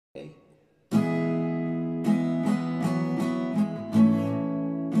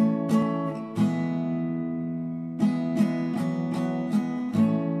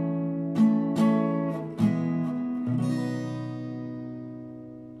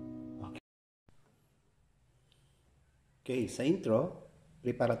Okay, sa intro,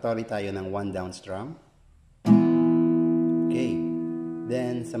 preparatory tayo ng 1 down strum. Okay,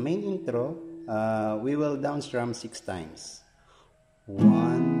 then sa main intro, we will down strum 6 times.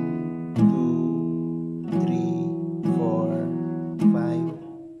 1, 2, 3, 4, 5,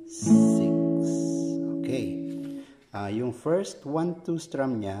 6. Okay, yung first 1, 2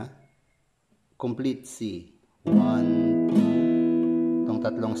 strum niya, complete C. 1, 2, itong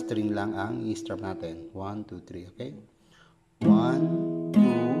tatlong string lang ang i-strum natin. 1, 2, 3, okay? 1,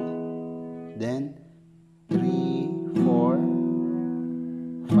 2, then 3, 4,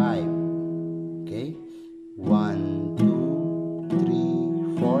 5. Okay? 1, 2,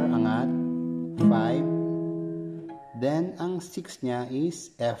 3, 4, angat. 5. Then, ang 6 niya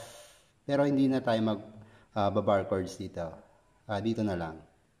is F. Pero hindi na tayo mag-bar chords dito. Dito na lang.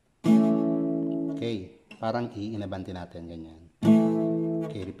 Okay. Parang E, inabante natin. Ganyan.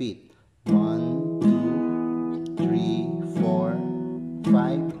 Okay, repeat. 1, 2, 3, 4,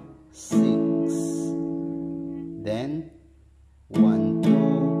 5, 6. Then, 1,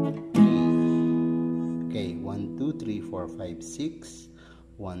 2, 3. Okay, 1, 2, 3, 4, 5, 6.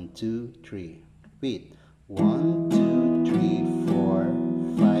 1, 2, 3. Repeat. 1, 2, 3, 4,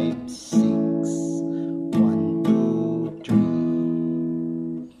 5, 6. 1, 2, 3.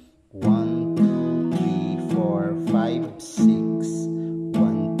 1, 2, 3, 4, 5, 6.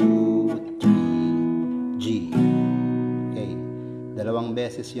 1, 2, 3, G. Okay. Dalawang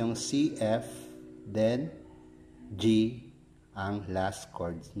beses yung C, F, then G ang last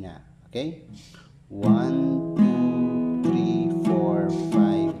chords niya. Okay? 1, 2, 3, 4,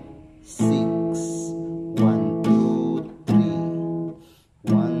 5, 6. 1, 2, 3.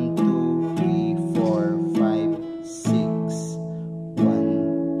 1, 2, 3, 4, 5, 6.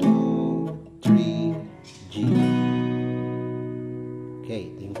 1, 2, 3, G.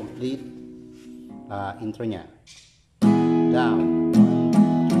 Okay, ito yung complete intro niya. Down. 1,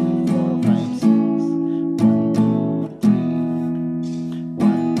 2, 3, 4, 5, 6. 1, 2, 3.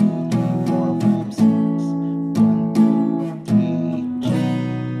 1, 2, 3, 4, 5, 6. 1, 2, 3, G.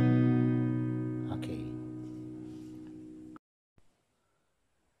 Okay.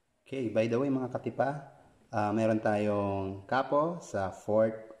 Okay, by the way mga katipa, meron tayong kapo sa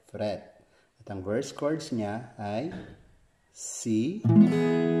 4th fret. At ang verse chords niya ay C,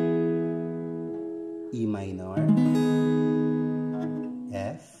 E minor,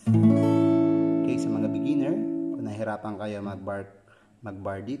 F. Okay, sa mga beginner, kung nahihirapan kayo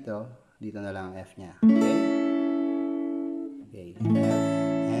mag-bar dito na lang ang F niya. Okay? Okay, F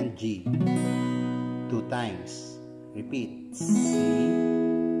and G. 2 times. Repeat. C,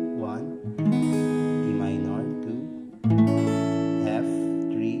 1, E minor, 2, F,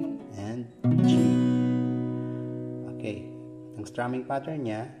 3, and G. Okay, ang strumming pattern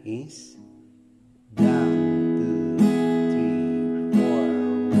niya is down, 2, 3, 4,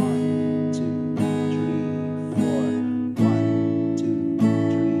 1, 2, 3, 4, 1, 2,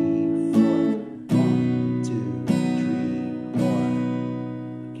 3, 4, 1, 2, 3,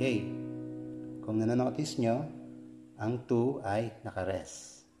 4. Okay, kung nanonotice nyo, ang 2 ay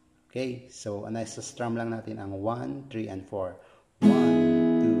naka-rest. Okay, so sa strum lang natin ang 1, 3, and 4. 1,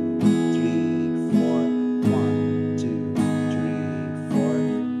 2, 3, 4, 1, 2, 3, 4,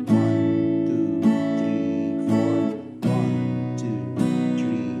 1, 2, 3, 4, 1, 2,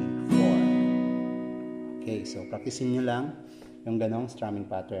 3, 4. Okay, so practicein nyo lang yung ganong strumming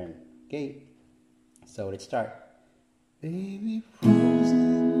pattern. Okay, so let's start. Baby,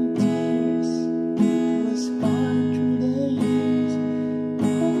 frozen tears, it was hard through the years.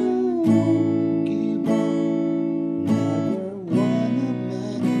 Oh, give up, never wanna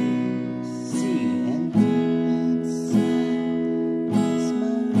manage. See and deep inside, it's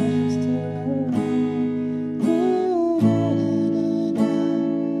my legs to run.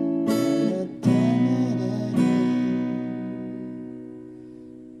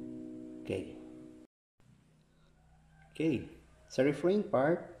 Okay. Okay, sa refrain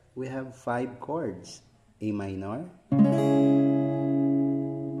part, we have 5 chords. A minor,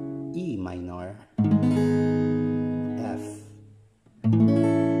 E minor, F,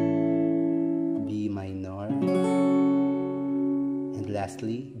 B minor, and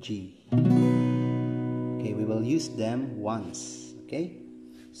lastly, G. Okay, we will use them once. Okay,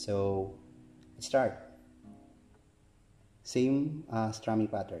 so let's start. Same strumming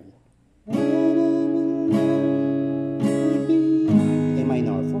pattern. A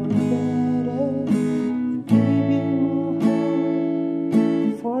minor, for better, give you more,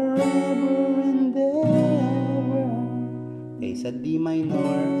 forever and ever. Okay, sa D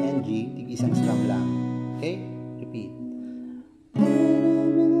minor and G, tig-isang strum lang. Okay, repeat.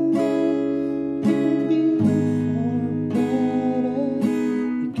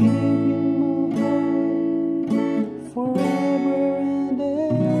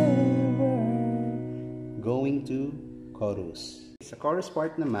 chorus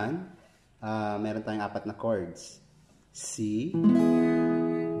part naman, meron tayong apat na chords. C,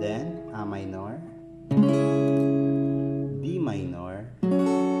 then A minor, B minor,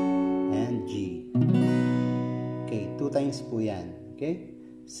 and G. Okay, 2 times po yan. Okay?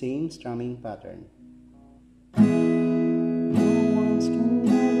 Same strumming pattern.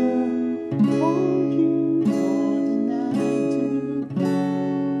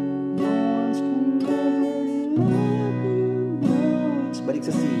 Balik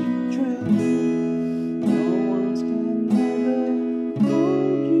sa C. True. No one can ever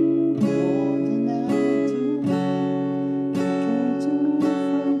hold you more than I do. You came to me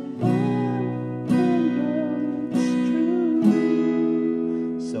from heaven, and girl, it's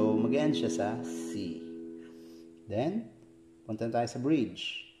true. So, mag-end siya sa C. Then, punta tayo sa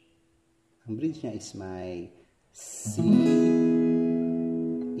bridge. Ang bridge niya is may C,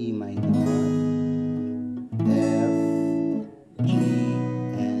 E minor, F, G,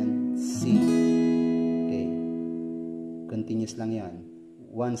 continuous lang yan.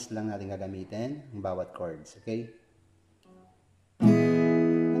 Once lang natin gagamitin ang bawat chords. Okay?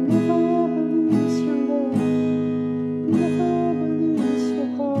 And if I ever lose your love, and if I ever lose your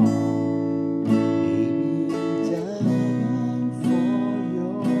heart, baby, I'm dying for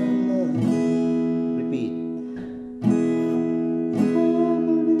your love. Repeat. If I ever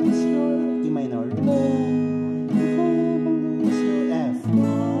lose your E minor love, if I ever lose your F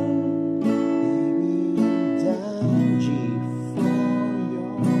heart,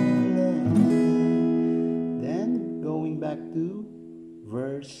 back to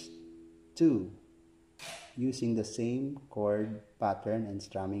verse 2 using the same chord pattern and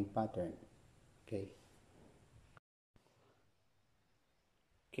strumming pattern. Okay,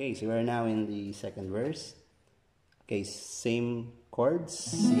 so we're now in the second verse. Okay, same chords,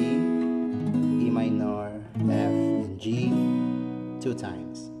 C, E minor, F, and G 2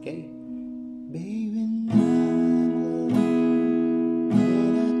 times. Okay, baby,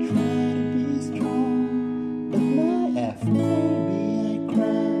 maybe I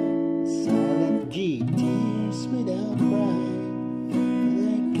cry, silent G, tears without pride, but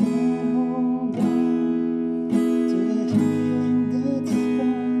I can't hold on to the feeling that's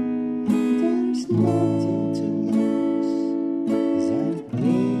gone. There's nothing to lose, 'cause I'm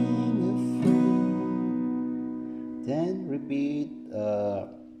playing a fool. Then repeat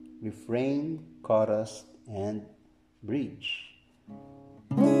refrain, chorus, and bridge.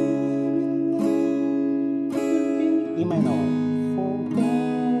 E minor, for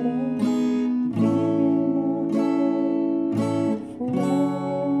better,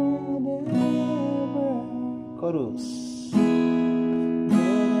 forever. Chorus.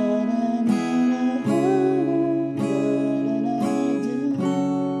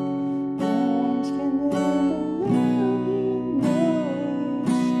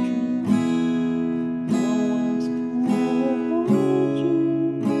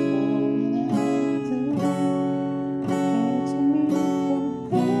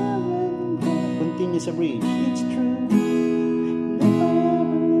 Continuous a bridge. It's true. Never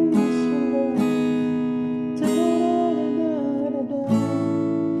ever lose your love. Da-da-da-da-da-da.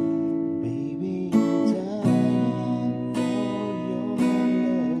 Baby, I'm dying for your love.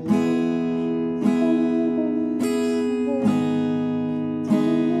 Never ever lose your love.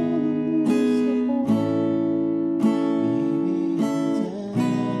 Da-da-da-da-da. Baby,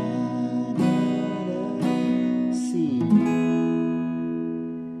 da-da-da-da-da. C.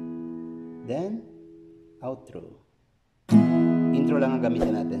 Then outro. Intro lang ang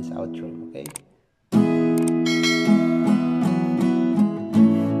gamitin natin sa outro, okay?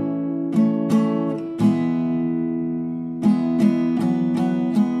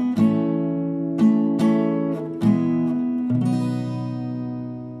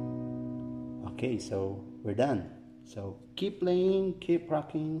 Okay, so we're done. So keep playing, keep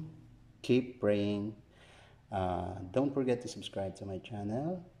rocking, keep praying. Don't forget to subscribe to my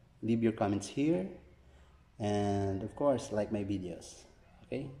channel. Leave your comments here. And of course, like my videos.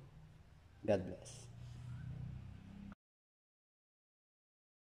 Okay? God bless.